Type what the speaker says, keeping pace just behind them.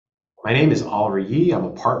My name is Oliver Yee. I'm a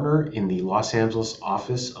partner in the Los Angeles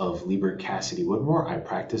office of Liebert Cassidy Whitmore. I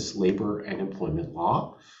practice labor and employment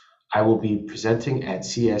law. I will be presenting at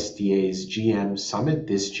CSDA's GM Summit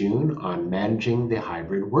this June on managing the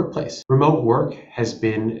hybrid workplace. Remote work has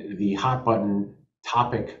been the hot button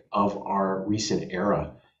topic of our recent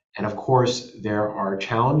era. And of course, there are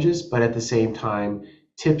challenges, but at the same time,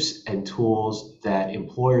 tips and tools that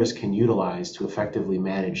employers can utilize to effectively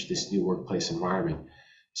manage this new workplace environment.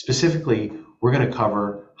 Specifically, we're going to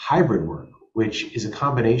cover hybrid work, which is a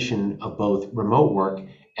combination of both remote work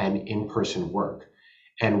and in-person work.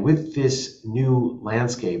 And with this new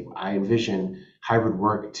landscape, I envision hybrid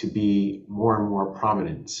work to be more and more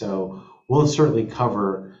prominent. So we'll certainly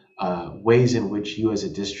cover ways in which you as a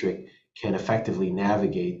district can effectively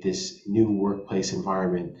navigate this new workplace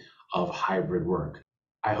environment of hybrid work.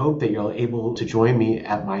 I hope that you're able to join me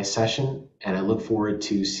at my session, and I look forward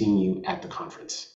to seeing you at the conference.